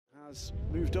Has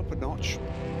moved up a notch.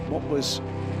 What was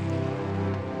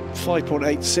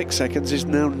 5.86 seconds is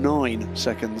now 9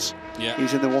 seconds. Yeah.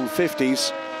 He's in the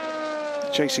 150s.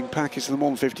 Chasing pack is in the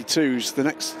 152s. The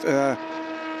next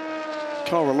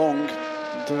car along,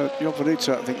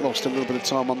 Jovanuta, I think, lost a little bit of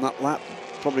time on that lap,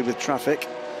 probably with traffic.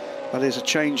 That is a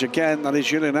change again. That is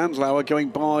Julian Andlauer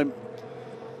going by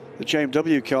the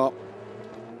JMW car.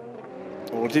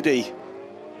 Or did he?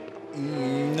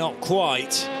 Not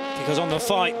quite, because on the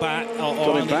fight back,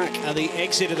 at the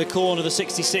exit of the corner, the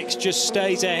 66 just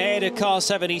stays ahead of car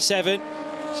 77.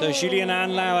 So Julian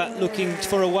Andlauer looking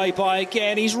for a way by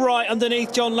again. He's right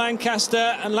underneath John Lancaster,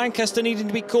 and Lancaster needing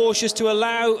to be cautious to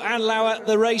allow Andlauer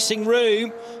the racing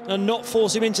room and not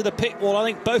force him into the pit wall. I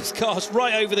think both cars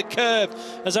right over the curb,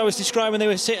 as I was describing they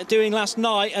were doing last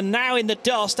night, and now in the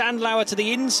dust. Andlauer to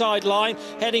the inside line,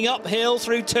 heading uphill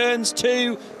through turns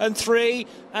 2 and 3.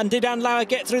 And did Andlauer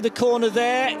get through the corner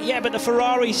there? Yeah, but the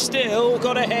Ferrari still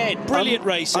got ahead. Brilliant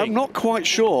racing. I'm not quite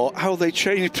sure how they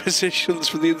changed positions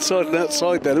from the inside and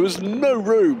outside there. There was no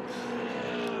room.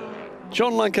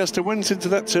 John Lancaster went into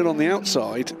that turn on the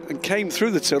outside and came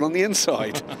through the turn on the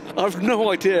inside. I've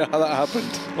no idea how that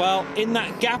happened. Well, in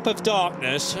that gap of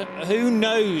darkness, who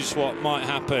knows what might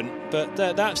happen? But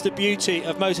that's the beauty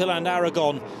of Motorland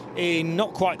Aragón in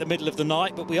not quite the middle of the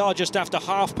night, but we are just after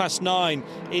 9:30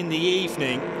 in the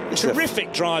evening.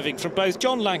 Terrific driving from both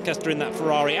John Lancaster in that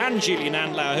Ferrari and Julian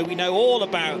Andlauer, who we know all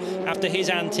about after his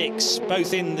antics,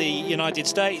 both in the United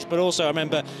States, but also I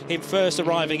remember him first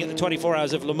arriving at the 24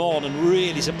 Hours of Le Mans and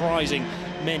really surprising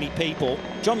many people.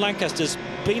 John Lancaster's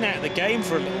been out of the game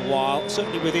for a little while,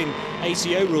 certainly within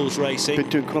ACO rules racing. Been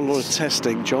doing quite a lot of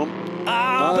testing, John.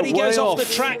 But he goes off the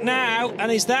track now,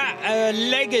 and is that a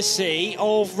legacy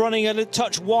of running a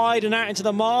touch wide and out into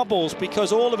the marbles?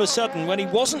 Because all of a sudden, when he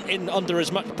wasn't under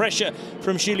as much pressure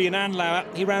from Julian Andlauer,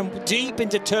 he ran deep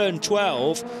into turn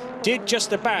 12, did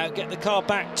just about get the car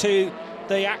back to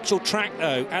the actual track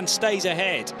though, and stays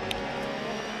ahead.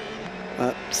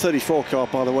 34 car,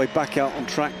 by the way, back out on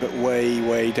track, but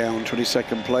way down,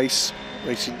 22nd place.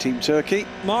 Racing Team Turkey.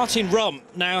 Martin Rump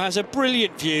now has a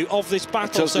brilliant view of this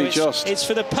battle, so it's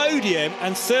for the podium,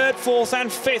 and 3rd, 4th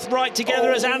and 5th right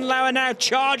together as Andlauer now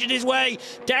charging his way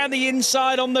down the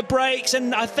inside on the brakes,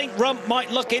 and I think Rump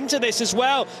might look into this as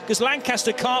well, because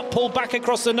Lancaster can't pull back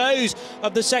across the nose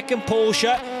of the second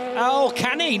Porsche. Oh,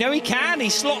 can he? No, he can. He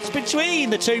slots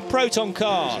between the two Proton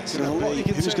cars.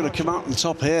 Who's going to come out on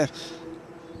top here?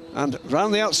 And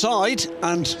round the outside,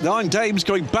 and Nine Dames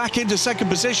going back into second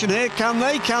position here. Can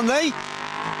they? Can they?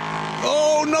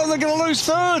 Oh no, they're going to lose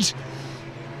 3rd.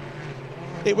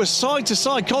 It was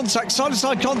side-to-side contact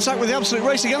with the Absolute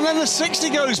Racing, and then the 60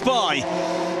 goes by.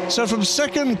 So from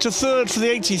 2nd to 3rd for the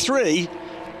 83,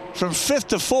 from 5th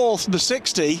to 4th the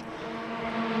 60.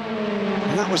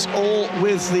 And that was all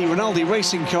with the Rinaldi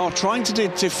Racing car trying to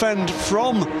defend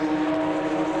from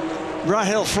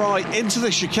Rahel Fry into the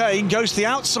chicane, goes to the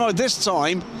outside this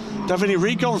time. Davide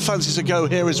Rigon fancies a go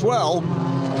here as well.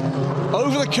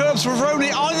 Over the curbs for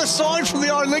Veroni, either side from the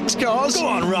I-Linked cars. Go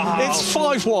on, Rahel. It's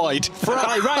 5 wide.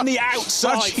 Fry ran the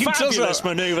outside. Fabulous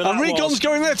manoeuvre. And Rigon's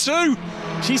going there too.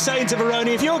 She's saying to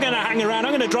Veroni, if you're going to hang around,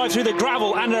 I'm going to drive through the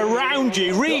gravel and around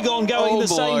you. Rigon going the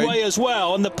same way as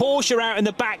well. And the Porsche out in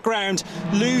the background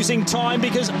losing time,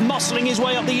 because muscling his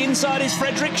way up the inside is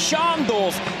Frederick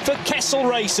Scharndorf for Kessel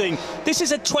Racing. This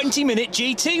is a 20-minute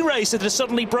GT race that has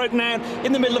suddenly broken out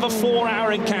in the middle of a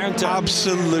 4-hour encounter.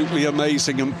 Absolutely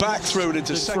amazing. And back through it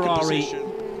into second Ferrari,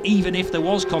 position. Even if there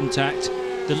was contact,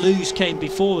 the lose came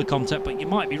before the contact, but you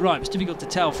might be right. It's difficult to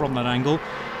tell from that angle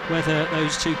whether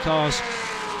those two cars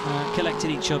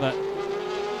collected each other.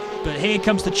 But here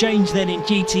comes the change then in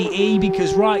GTE,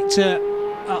 because right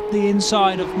up the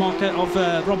inside of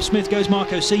Rob Smith goes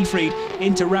Marco Seefried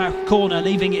into Rauch corner,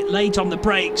 leaving it late on the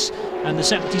brakes, and the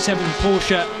 77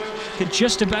 Porsche could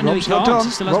just about... Rob's not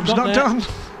done. Rob's not done.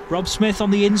 Rob Smith on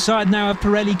the inside now of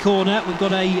Pirelli corner. We've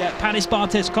got a Panis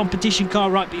Barthez competition car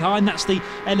right behind. That's the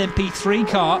LMP3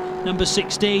 car, number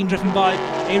 16, driven by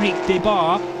Eric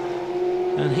Debar.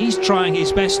 And he's trying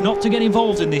his best not to get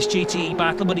involved in this GTE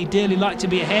battle, but he'd dearly like to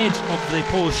be ahead of the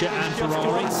Porsche and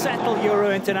Ferrari. Just to settle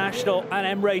Euro International and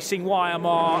M Racing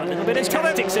YMR. A little bit of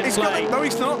tactics at play. No,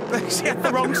 he's not. He's hit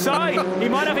the wrong side. He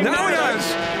might have him now. He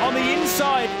has. On the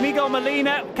inside, Miguel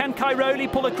Molina. Can Cairoli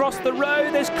pull across the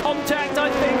road? There's contact, I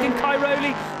think, and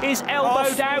Cairoli is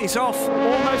elbowed out. He's off.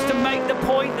 Almost to make the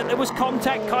point that there was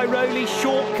contact. Cairoli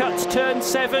shortcuts turn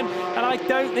 7, and I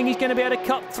don't think he's going to be able to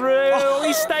cut through.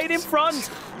 He stayed in front.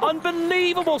 seconds.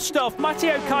 Unbelievable stuff.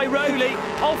 Matteo Cairoli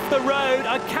off the road.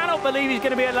 I cannot believe he's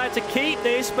going to be allowed to keep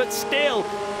this, but still,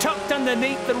 tucked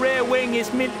underneath the rear wing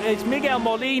is Miguel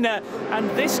Molina, and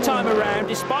this time around,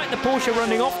 despite the Porsche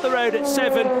running off the road at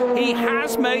 7, he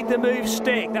has made the move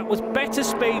stick. That was better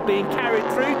speed being carried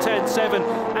through turn 7,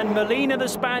 and Molina, the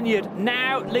Spaniard,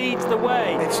 now leads the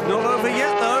way. It's not over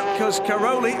yet though, because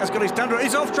Cairoli has got his down.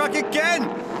 He's off track again.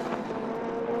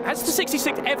 Has the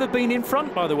 66 ever been in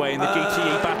front, by the way, in the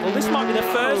GTE battle? This might be the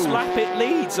first lap it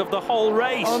leads of the whole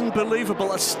race.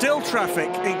 Unbelievable. Still traffic,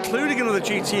 including another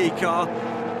GTE car.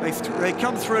 They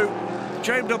come through.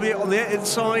 JMW on the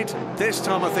inside. This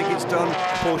time I think it's done.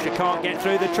 Porsche can't get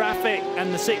through the traffic,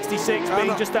 and the 66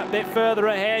 being just that bit further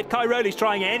ahead. Cairoli's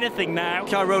trying anything now.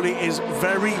 Cairoli is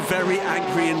very, very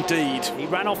angry indeed. He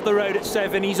ran off the road at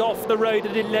 7. He's off the road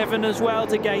at 11 as well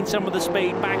to gain some of the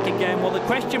speed back again. Well, the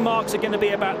question marks are going to be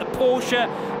about the Porsche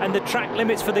and the track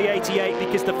limits for the 88,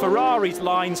 because the Ferrari's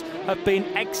lines have been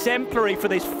exemplary for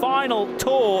this final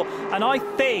tour. And I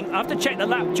think, I have to check the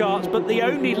lap charts, but the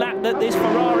only lap that this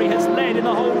Ferrari has led in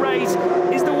the whole race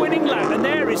is the winning lap, and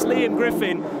there is Liam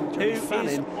Griffin,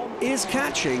 who is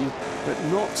catching, but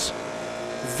not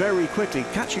very quickly.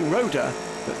 Catching Roda,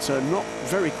 but not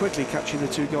very quickly catching the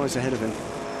two guys ahead of him.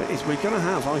 But we're going to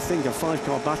have, I think, a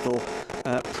 5-car battle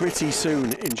pretty soon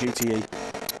in GTE.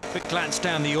 Quick glance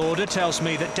down the order tells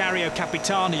me that Dario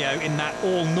Capitanio in that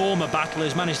all-Norma battle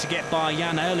has managed to get by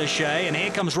Jan Erlechet, and here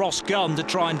comes Ross Gunn to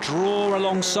try and draw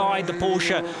alongside the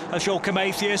Porsche of Jolke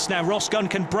Mathias. Now Ross Gunn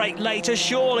can brake later,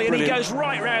 surely, and he goes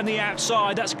right round the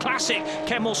outside. That's classic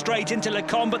Kemmel straight into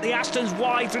Lecombe, but the Aston's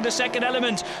wide through the second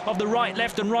element of the right,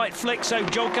 left and right flick, so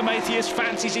Jolke Mathias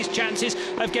fancies his chances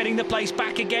of getting the place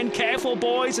back again. Careful,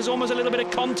 boys, there's almost a little bit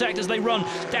of contact as they run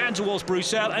down towards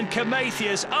Bruxelles, and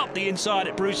Mathias up the inside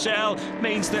at Bruxelles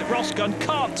means that Ross Gunn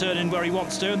can't turn in where he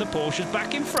wants to, and the Porsche's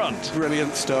back in front.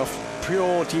 Brilliant stuff.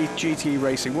 Pure GT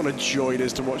racing. What a joy it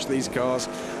is to watch these cars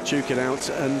duke it out.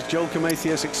 And Jolke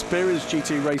Mathias, experienced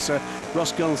GT racer.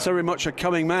 Ross Gunn, very much a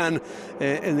coming man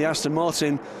in the Aston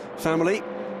Martin family.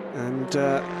 And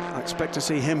I expect to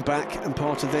see him back and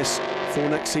part of this for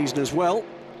next season as well.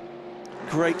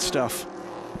 Great stuff.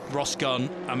 Ross Gunn,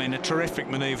 I mean, a terrific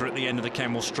manoeuvre at the end of the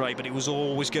Kemmel straight, but it was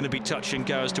always going to be touch and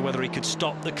go as to whether he could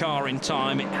stop the car in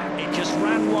time. It just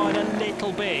ran wide a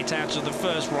little bit out of the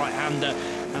first right-hander,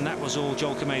 and that was all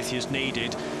Jolke Mathias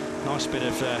needed. Nice bit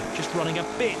of just running a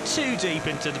bit too deep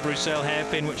into the Bruxelles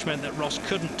hairpin, which meant that Ross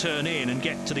couldn't turn in and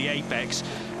get to the apex,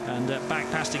 and back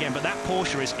past again. But that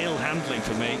Porsche is ill handling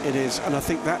for me. It is, and I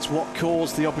think that's what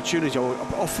caused the opportunity, or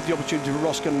offered the opportunity for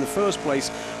Ross Gunn in the first place.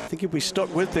 I think if we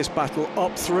stuck with this battle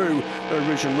up through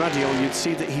Rouge and Raidillon, you'd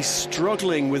see that he's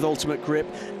struggling with ultimate grip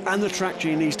and the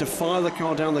traction he needs to fire the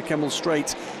car down the Kemmel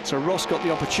straight. So Ross got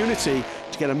the opportunity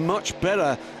to get a much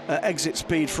better exit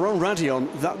speed from Raidillon.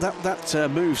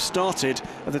 That move started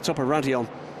at the top of Raidillon.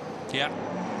 Yeah.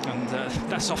 And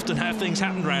that's often how things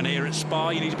happen around here at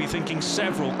Spa. You need to be thinking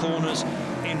several corners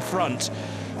in front.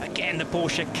 Again, the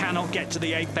Porsche cannot get to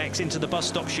the apex into the bus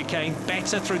stop chicane.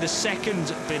 Better through the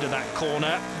second bit of that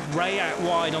corner. Ray out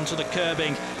wide onto the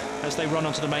curbing as they run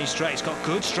onto the main straight. It's got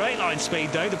good straight line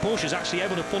speed though. The Porsche is actually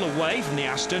able to pull away from the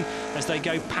Aston as they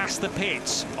go past the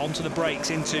pits onto the brakes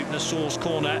into Nassor's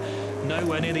corner.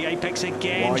 Nowhere near the apex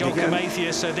again, Jolke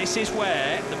Mathias. So this is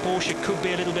where the Porsche could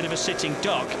be a little bit of a sitting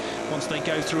duck once they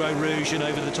go through Eau Rouge and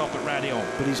over the top at Raidillon.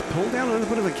 But he's pulled down a little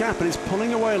bit of a gap and he's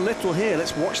pulling away a little here.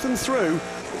 Let's watch them through.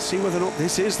 Let's see whether or not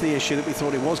this is the issue that we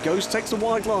thought it was. Goes, takes the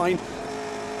wide line.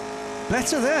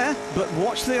 Better there, but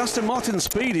watch the Aston Martin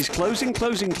speed. He's closing,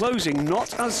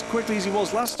 not as quickly as he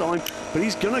was last time, but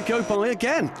he's going to go by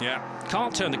again. Yeah,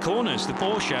 can't turn the corners. The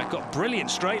Porsche got brilliant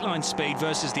straight line speed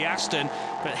versus the Aston,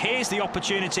 but here's the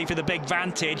opportunity for the big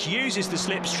Vantage. Uses the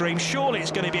slipstream. Surely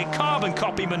it's going to be a carbon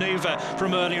copy manoeuvre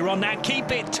from earlier on. Now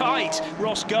keep it tight,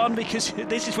 Ross Gunn, because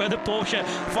this is where the Porsche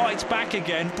fights back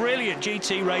again. Brilliant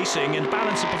GT racing and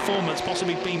balance of performance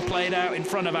possibly being played out in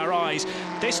front of our eyes.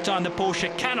 This time the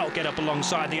Porsche cannot get up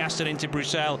alongside the Aston into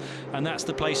Bruxelles, and that's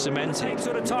the place cemented.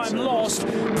 Sort of time lost.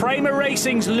 Prema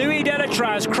Racing's Louis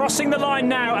Delatraz crossing the line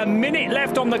now, a minute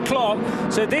left on the clock,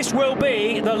 so this will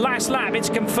be the last lap. It's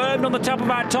confirmed on the top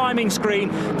of our timing screen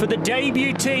for the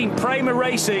debut team, Prema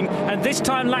Racing, and this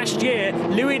time last year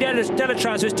Louis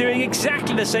Delatraz was doing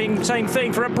exactly the same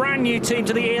thing for a brand new team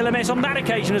to the ELMS on that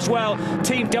occasion as well,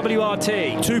 Team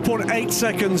WRT. 2.8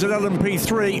 seconds at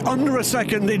LMP3, under a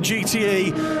second in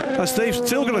GTE, as they've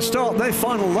still got to start their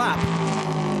final lap.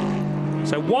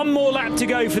 So one more lap to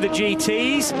go for the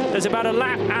GTs. There's about a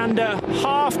lap and a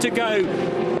half to go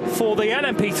for the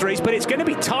LMP3s, but it's going to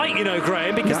be tight, you know,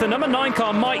 Graham, because the number 9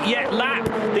 car might yet lap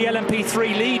the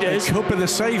LMP3 leaders. It could be the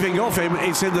saving of him.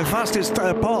 It's in the fastest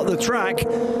part of the track.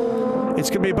 It's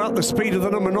going to be about the speed of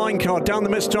the number 9 car down the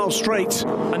mid-style straight.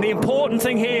 And the important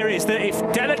thing here is that if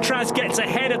Delatraz gets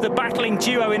ahead of the battling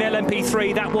duo in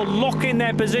LMP3, that will lock in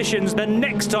their positions the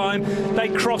next time they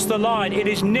cross the line. It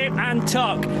is nip and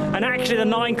tuck, and actually the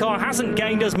 9 car hasn't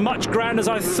gained as much ground as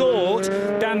I thought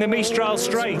down the Mistral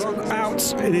straight.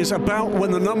 Out. It is about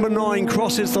when the number 9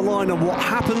 crosses the line and what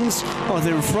happens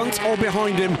either in front or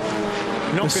behind him.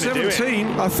 Not going to do it.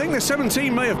 I think the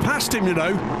 17 may have passed him, you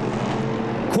know.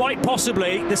 Quite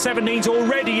possibly, the 17's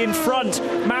already in front.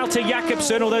 Malte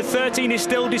Jakobsen, although 13 is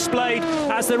still displayed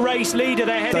as the race leader.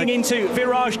 They're heading into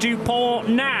Virage du Pont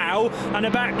now and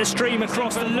about to stream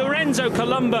across the Lorenzo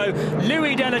Colombo,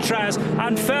 Louis Delatraz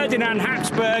and Ferdinand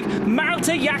Habsburg.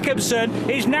 Malte Jakobsen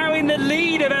is now in the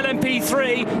lead of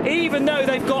LMP3, even though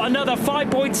they've got another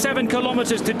 5.7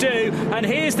 kilometres to do. And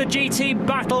here's the GT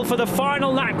battle for the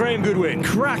final lap, Graham Goodwin.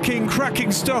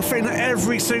 Cracking stuff in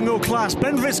every single class.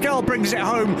 Ben Viscal brings it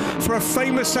home for a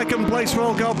famous second place for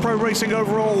Algarve Pro Racing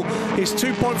overall. He's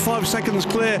 2.5 seconds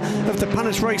clear of the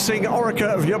Panis Racing Orica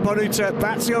of Japanuta.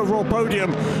 That's the overall podium,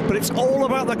 but it's all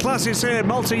about the classes here.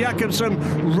 Malte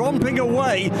Jakobsen romping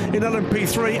away in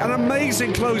LMP3, an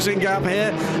amazing closing gap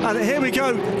here, and here we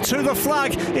go to the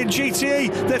flag in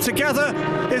GTE. They're together.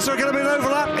 Is there going to be an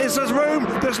overlap? Is there room?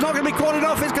 There's not going to be quite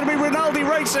enough. It's going to be Rinaldi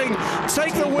Racing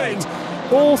take the win.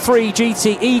 All 3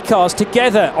 GTE cars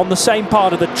together on the same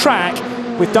part of the track,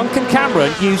 with Duncan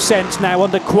Cameron, you sense, now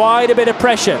under quite a bit of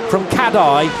pressure from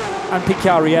Cadai and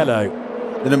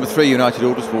Picariello. The number 3 United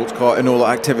Autosports car in all the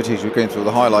activities, we're going through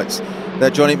the highlights.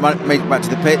 There, Johnny made it back to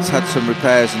the pits, had some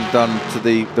repairs and done to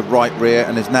the right rear,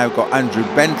 and has now got Andrew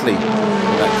Bentley in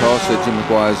that car. So Jim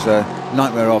Maguire's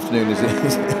nightmare afternoon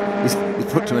is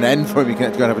put to an end for him. You can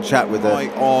go and have a chat with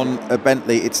on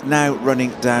Bentley. It's now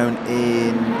running down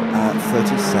in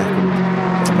 32nd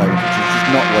at the moment, which is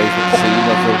just not where you want to see.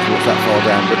 Not towards that far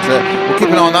down, but we'll keep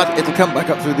an eye on that. It'll come back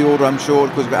up through the order, I'm sure,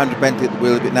 because we've got Andrew Bentley at the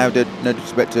wheel a bit now. No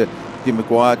disrespect to Jim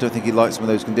Maguire, I don't think he likes some of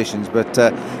those conditions, but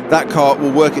that car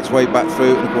will work its way back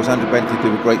through, and of course Andrew Bentley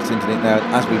do a great stint in it now.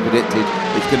 As we predicted,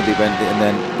 it's going to be Bentley and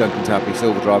then Duncan Tappy,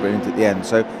 silver driver, into at the end.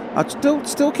 So I'd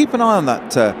still keep an eye on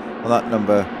that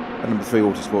number 3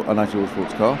 Autosport, United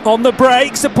Autosports car. On the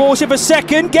brakes, the Porsche for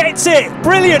second, gets it.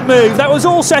 Brilliant move. That was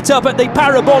all set up at the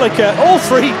Parabolica. All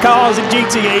 3 cars in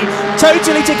GTE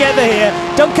totally together here.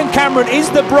 Duncan Cameron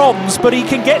is the bronze, but he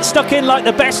can get stuck in like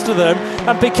the best of them.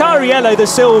 And Picariello the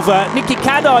silver, Nicky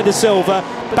Cadai the silver,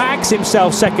 bags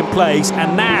himself second place.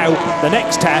 And now the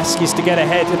next task is to get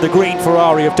ahead of the green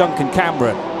Ferrari of Duncan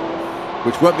Cameron,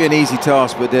 which won't be an easy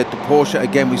task, but the Porsche,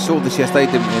 again, we saw this yesterday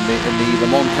in the Le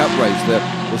Mans Cup race.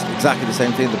 It's exactly the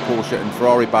same thing, the Porsche and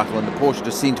Ferrari battle, and the Porsche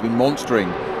just seemed to be monstering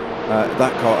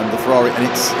that car and the Ferrari, and it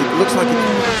looks like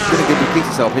it's going to repeat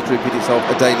itself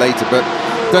a day later. But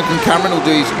Duncan Cameron will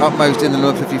do his utmost in the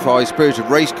number 55 Spirit of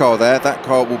Race car there. That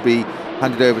car will be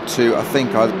handed over to, I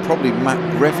think, probably Matt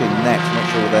Griffin next. I'm not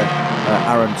sure whether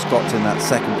Aaron Scott's in that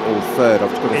second or third. I've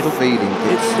just got a feeling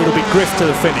it'll be Griff to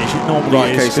the finish. It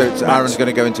normally is. Okay, so Aaron's going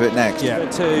to go into it next. Yeah.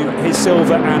 To his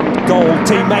silver and gold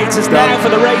teammates as now for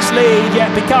the race lead.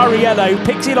 Yeah, Picariello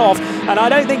picks it off, and I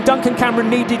don't think Duncan Cameron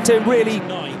needed to really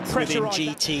pressure on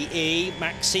GTE.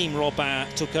 Maxime Robin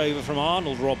took over from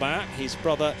Arnold Robin, his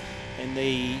brother in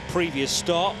the previous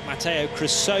start. Matteo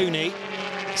Cressoni,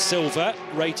 silver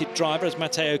rated driver, as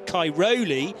Matteo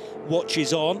Cairoli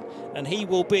watches on, and he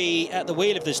will be at the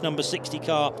wheel of this number 60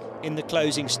 car in the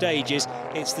closing stages.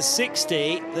 It's the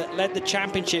 60 that led the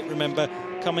championship, remember,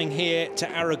 coming here to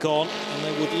Aragón, and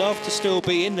they would love to still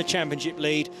be in the championship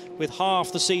lead with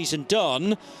half the season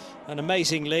done. And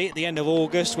amazingly, at the end of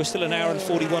August, we're still an hour and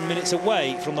 41 minutes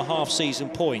away from the half-season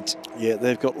point. Yeah,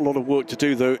 they've got a lot of work to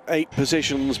do, though. 8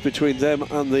 positions between them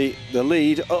and the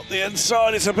lead. Up the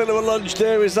inside, it's a bit of a lunge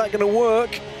there. Is that going to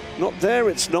work? Not there,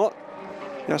 it's not.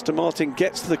 Aston Martin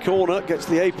gets to the corner, gets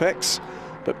to the apex,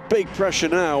 but big pressure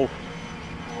now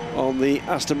on the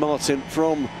Aston Martin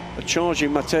from a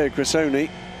charging Matteo Cressoni.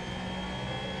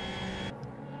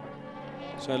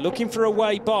 So looking for a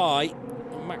way by.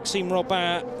 Maxime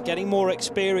Robin, getting more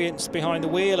experience behind the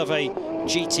wheel of a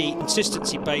GT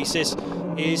consistency basis,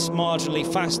 is marginally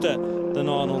faster than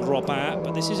Arnold Robin,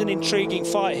 but this is an intriguing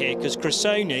fight here because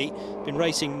Cressoni been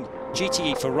racing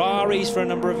GTE Ferraris for a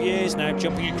number of years now,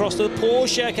 jumping across to the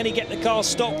Porsche. Can he get the car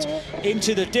stopped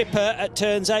into the dipper at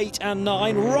turns 8 and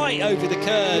 9, right over the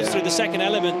curves through the second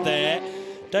element there?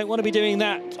 Don't want to be doing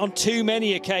that on too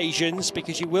many occasions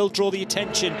because you will draw the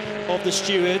attention of the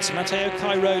stewards. Matteo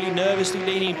Cairoli nervously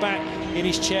leaning back in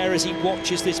his chair as he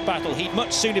watches this battle. He'd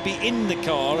much sooner be in the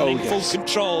car and in full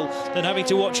control than having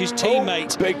to watch his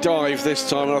teammate. Big dive this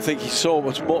time, and I think he saw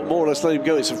much more or less let him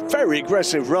go. It's a very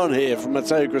aggressive run here from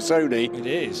Matteo Cressoni. It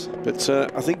is. But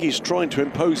I think he's trying to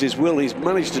impose his will. He's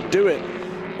managed to do it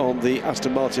on the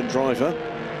Aston Martin driver.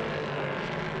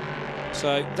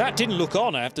 So that didn't look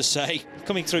on, I have to say,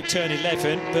 coming through turn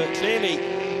 11, but clearly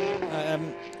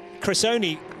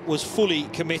Cressoni was fully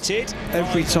committed.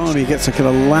 Every time he gets a kind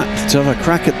of lap to have a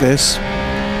crack at this,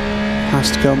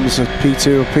 past comes a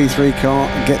P2 or P3 car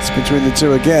and gets between the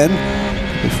two again.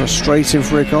 It'll be frustrating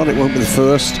for Ricard. It won't be the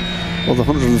first or the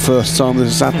 101st time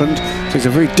this has happened. So it's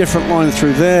a very different line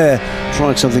through there,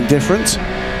 trying something different.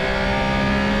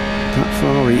 That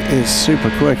Ferrari is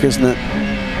super quick, isn't it?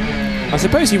 I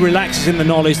suppose he relaxes in the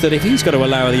knowledge that if he's got to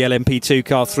allow the LMP2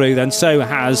 car through, then so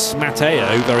has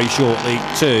Matteo very shortly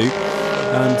too.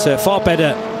 And far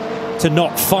better to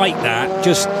not fight that,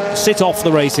 just sit off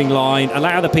the racing line,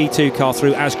 allow the P2 car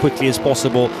through as quickly as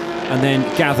possible, and then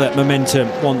gather momentum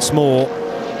once more.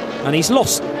 And he's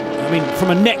lost, I mean,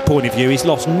 from a net point of view, he's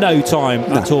lost no time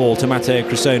at all to Matteo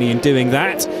Cressoni in doing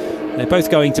that. They're both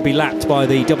going to be lapped by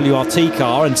the WRT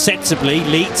car, and sensibly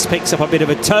Leitz picks up a bit of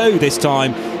a tow this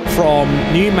time from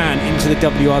Newman into the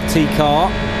WRT car.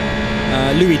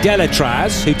 Louis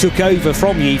Delatraz, who took over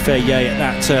from Yifei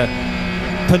at that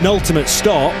penultimate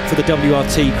stop for the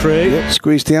WRT crew. Yep,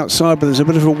 squeezed the outside, but there's a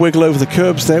bit of a wiggle over the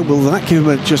curbs there. Will that give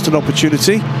him just an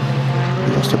opportunity?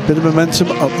 He lost a bit of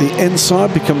momentum up the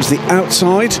inside, becomes the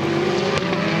outside.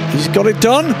 He's got it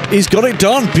done. He's got it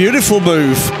done. Beautiful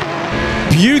move.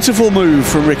 Beautiful move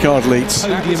from Ricard Leitz.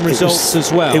 Podium results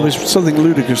as well. It was something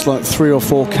ludicrous, like 3 or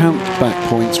 4 count-back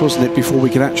points, wasn't it, before we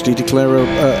could actually declare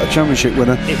a championship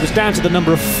winner. It was down to the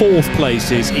number of 4th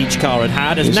places each car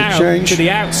had. As now to the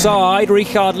outside,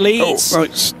 Ricard Leitz. Oh,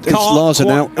 it's Larza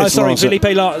now. Felipe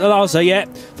Larza, yeah.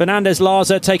 Fernandez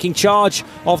Larza taking charge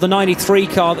of the 93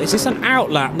 car. Is this an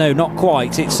outlap? No, not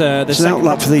quite. It's an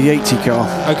outlap for the 80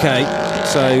 car. Okay,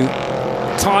 so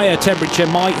tyre temperature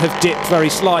might have dipped very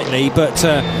slightly, but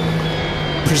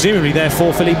presumably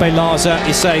therefore Felipe Larza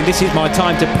is saying this is my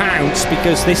time to pounce,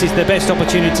 because this is the best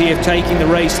opportunity of taking the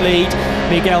race lead.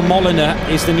 Miguel Molina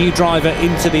is the new driver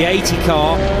into the 80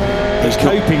 car. He's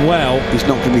coping well. He's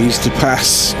not going to be easy to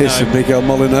pass. It's Miguel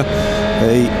Molina.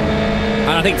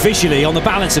 And I think visually, on the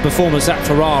balance of performance, that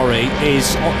Ferrari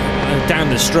is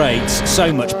down the straights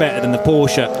so much better than the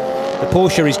Porsche. The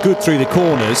Porsche is good through the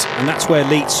corners, and that's where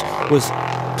Leitz was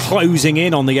closing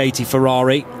in on the 80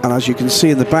 Ferrari. And as you can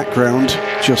see in the background,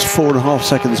 just 4.5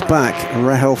 seconds back,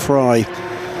 Rahel Fry.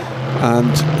 And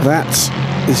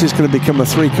this is going to become a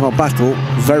 3-car battle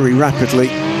very rapidly.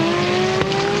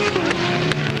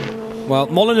 Well,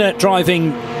 Molina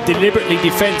driving deliberately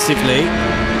defensively.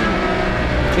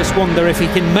 Just wonder if he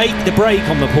can make the break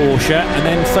on the Porsche and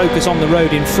then focus on the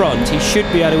road in front. He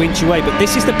should be able to inch away, but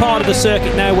this is the part of the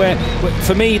circuit now where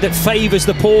for me, that favours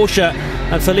the Porsche,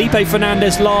 and Felipe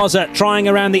Fernandez Larza trying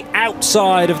around the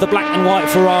outside of the black and white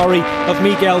Ferrari of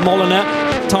Miguel Molina.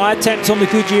 Tyre temps on the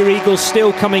Goodyear Eagles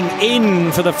still coming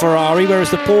in for the Ferrari,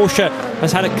 whereas the Porsche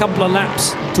has had a couple of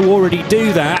laps to already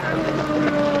do that.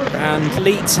 And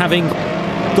Leitz, having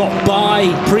got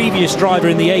by previous driver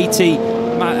in the 80,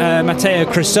 Matteo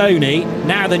Cressoni,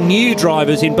 now the new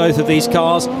drivers in both of these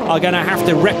cars are going to have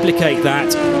to replicate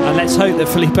that, and let's hope that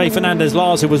Felipe Fernandez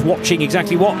Larza was watching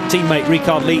exactly what teammate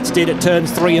Ricard Leitz did at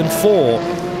turns 3 and 4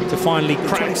 to finally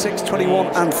crack. 26, 21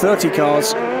 and 30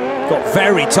 cars. Got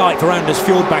very tight for Anders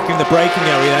Fjordbach in the braking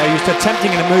area. He was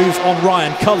attempting a move on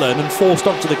Ryan Cullen and forced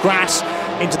onto the grass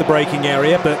into the braking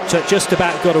area, but just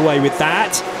about got away with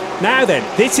that. Now then,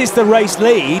 this is the race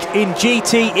lead in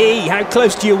GTE. How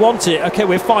close do you want it? Okay,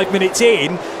 we're 5 minutes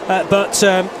in, but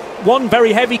one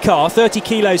very heavy car, 30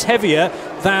 kilos heavier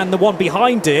than the one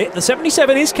behind it. The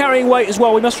 77 is carrying weight as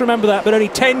well, we must remember that, but only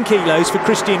 10 kilos for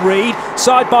Christian Ried.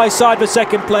 Side by side for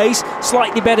second place.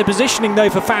 Slightly better positioning though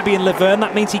for Fabien Laverne.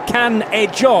 That means he can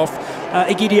edge off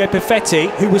Egidio Perfetti,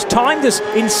 who was timed as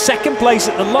in second place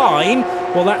at the line.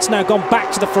 Well, that's now gone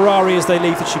back to the Ferrari as they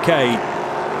leave the chicane.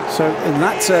 So in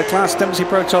that class, Dempsey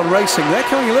Proton Racing, they're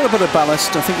carrying a little bit of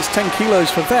ballast. I think it's 10 kilos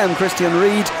for them. Christian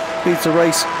Ried leads the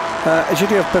race.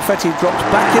 Egidio Perfetti drops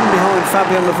back in behind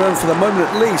Fabien Laverne for the moment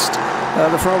at least.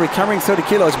 The Ferrari carrying 30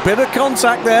 kilos. Bit of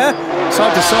contact there,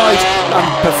 side to side, and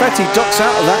Perfetti ducks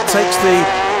out of that, takes the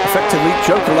effectively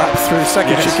joker lap through the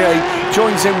second chicane,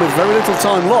 joins in with very little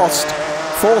time lost.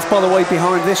 Fourth, by the way,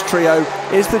 behind this trio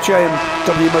is the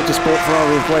JMW Motorsport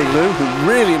Ferrari of Wei Lu, who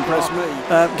really impressed me.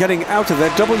 Getting out of there,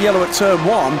 double yellow at turn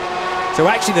 1. So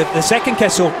actually the second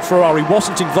Kessel Ferrari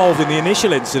wasn't involved in the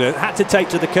initial incident, had to take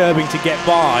to the curbing to get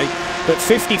by, but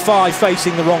 55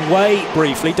 facing the wrong way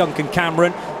briefly, Duncan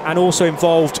Cameron, and also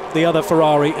involved the other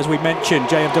Ferrari, as we mentioned,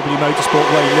 JMW Motorsport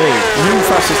Wei Lu. The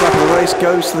fastest lap of the race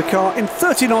goes to the car in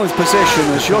 39th position,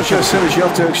 as Giorgio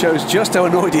Sinigiotto shows just how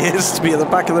annoyed he is to be at the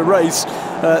back of the race.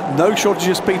 No shortage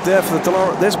of speed there for the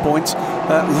Dallara at this point.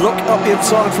 Look up the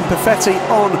inside from Perfetti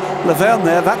on Laverne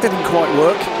there, that didn't quite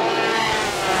work.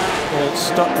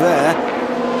 Stuck there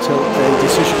till a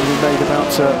decision will be made about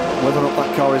whether or not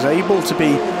that car is able to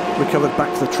be recovered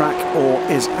back to the track or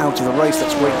is out of the race.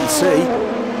 Let's wait and see.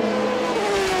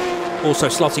 Also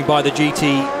slotting by the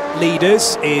GT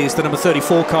leaders is the number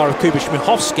 34 car of Kuba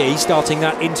Śmiechowski, starting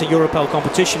that inter-Europel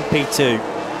competition P2.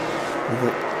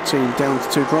 The team down to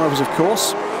 2 drivers, of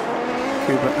course,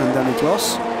 Kuba and Danny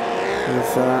Gloss,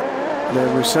 with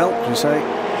Leo Roussel, as we say,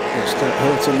 just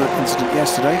hurt in that incident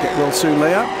yesterday. Get well soon,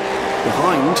 Leo.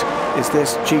 Behind is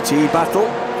this GTE battle.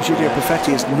 Giulio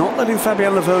Perfetti is not letting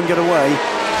Fabien Laverne get away.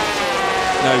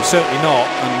 No, certainly not.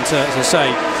 And as I say,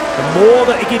 the more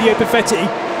that Egidio Perfetti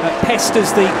pesters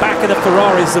the back of the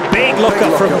Ferraris, the big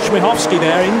look-up from Śmiechowski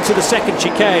there into the second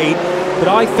chicane.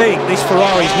 But I think this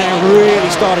Ferrari is now really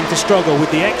starting to struggle with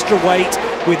the extra weight,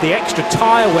 with the extra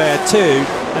tyre wear too.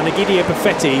 And Egidio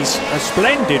Perfetti's a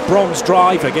splendid bronze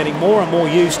driver, getting more and more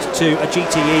used to a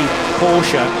GTE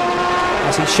Porsche.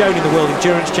 As he's shown in the World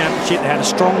Endurance Championship, they had a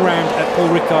strong round at Paul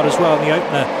Ricard as well in the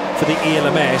opener for the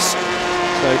ELMS.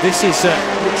 So this is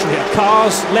literally a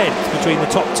car's length between the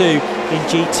top 2 in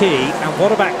GT. And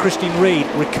what about Christian Reed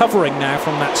recovering now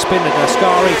from that spin at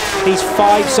Ascari? He's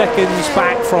 5 seconds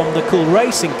back from the Cool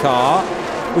Racing car,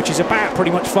 which is about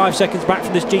pretty much 5 seconds back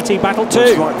from this GT battle too.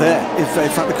 That's right there. In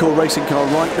fact, the Cool Racing car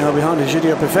right now behind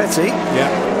Egidio Perfetti.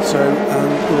 Yeah. So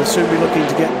we'll soon be looking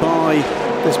to get by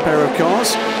this pair of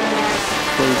cars.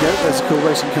 There you go, there's a Cool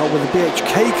Racing car with a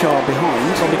BHK car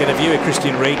behind. Probably going to view a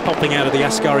Christian Reed popping out of the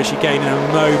Ascari chicane in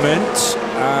a moment.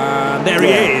 And there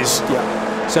he is.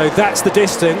 Yeah. So that's the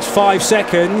distance, 5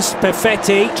 seconds.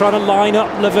 Perfetti trying to line up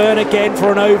Laverne again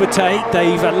for an overtake.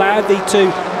 They've allowed the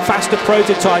 2 faster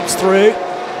prototypes through.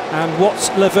 And what's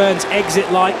Laverne's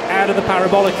exit like out of the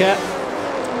Parabolica?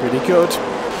 Pretty good.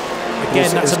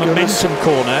 Again, that's a momentum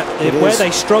corner where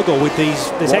they struggle with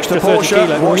this extra 30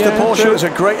 kilos. Watch the Porsche, there's a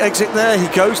great exit there. He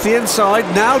goes to the inside,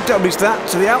 now dummies that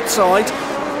to the outside.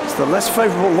 It's the less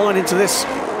favourable line into this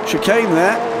chicane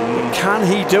there. But can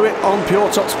he do it on pure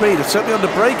top speed? It's certainly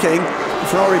under braking.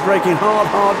 Ferrari braking hard,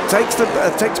 takes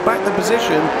back the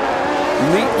position.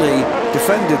 Neatly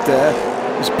defended there.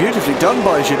 It's beautifully done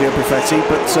by Giulio Perfetti,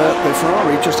 but the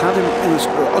Ferrari just had him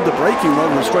under braking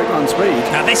rather than straight line speed.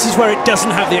 Now this is where it doesn't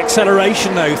have the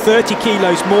acceleration though. 30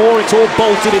 kilos more, it's all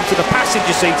bolted into the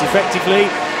passenger seat effectively.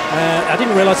 I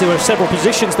didn't realise there were several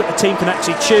positions that the team can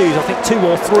actually choose, I think 2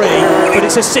 or 3, but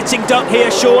it's a sitting duck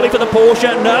here surely for the Porsche.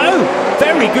 No,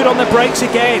 very good on the brakes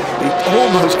again. He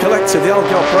almost collected the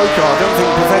Algarve Pro car. I don't think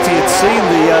Perfetti had seen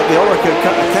the Oreca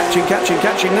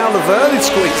catching. Now Laverne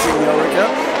is squeezing the Oreca.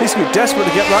 He's going to be desperate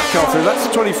to get that car through. That's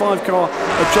the 25 car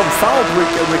of John Fowle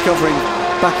recovering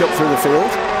back up through the field.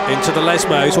 Into the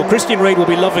Lesmos. Well, Christian Reed will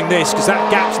be loving this because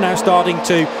that gap's now starting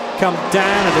to come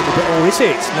down a little bit. Or is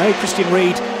it? No, Christian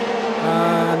Reed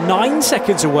 9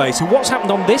 seconds away. So what's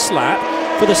happened on this lap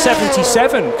for the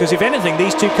 77? Because if anything,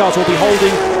 these 2 cars will be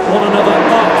holding one another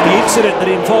up. The incident that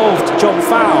involved John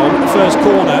Fowle at the first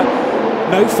corner,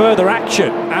 no further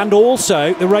action. And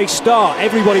also the race start,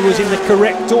 everybody was in the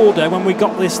correct order when we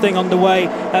got this thing underway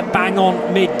at bang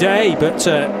on midday. But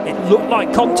it looked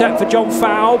like contact for John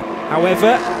Fowle.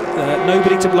 However,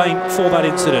 nobody to blame for that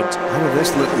incident. Out of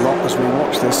this little lot as we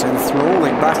watch this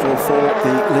enthralling battle for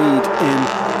the lead in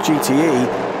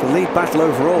GTE. The lead battle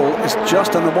overall is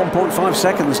just under 1.5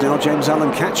 seconds now. James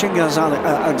Allen catching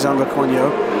Alexander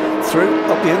Coignot. Through,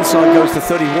 up the inside goes the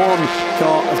 31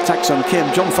 car of Taxon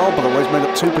Kim. John Fowle, by the way, has made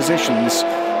up 2 positions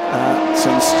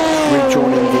since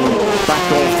rejoining the back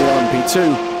of the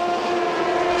LMP2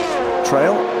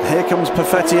 trail. Here comes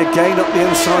Perfetti again up the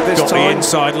inside this time. Got the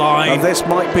inside line. And this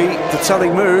might be the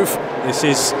telling move. This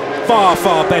is far,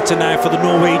 far better now for the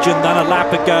Norwegian than a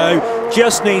lap ago.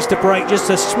 Just needs to brake just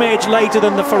a smidge later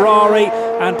than the Ferrari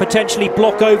and potentially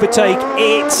block overtake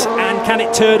it. And can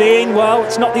it turn in? Well,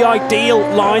 it's not the ideal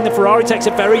line. The Ferrari takes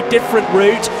a very different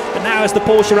route. But now as the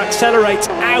Porsche accelerates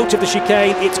out of the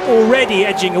chicane, it's already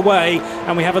edging away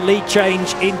and we have a lead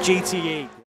change in GTE.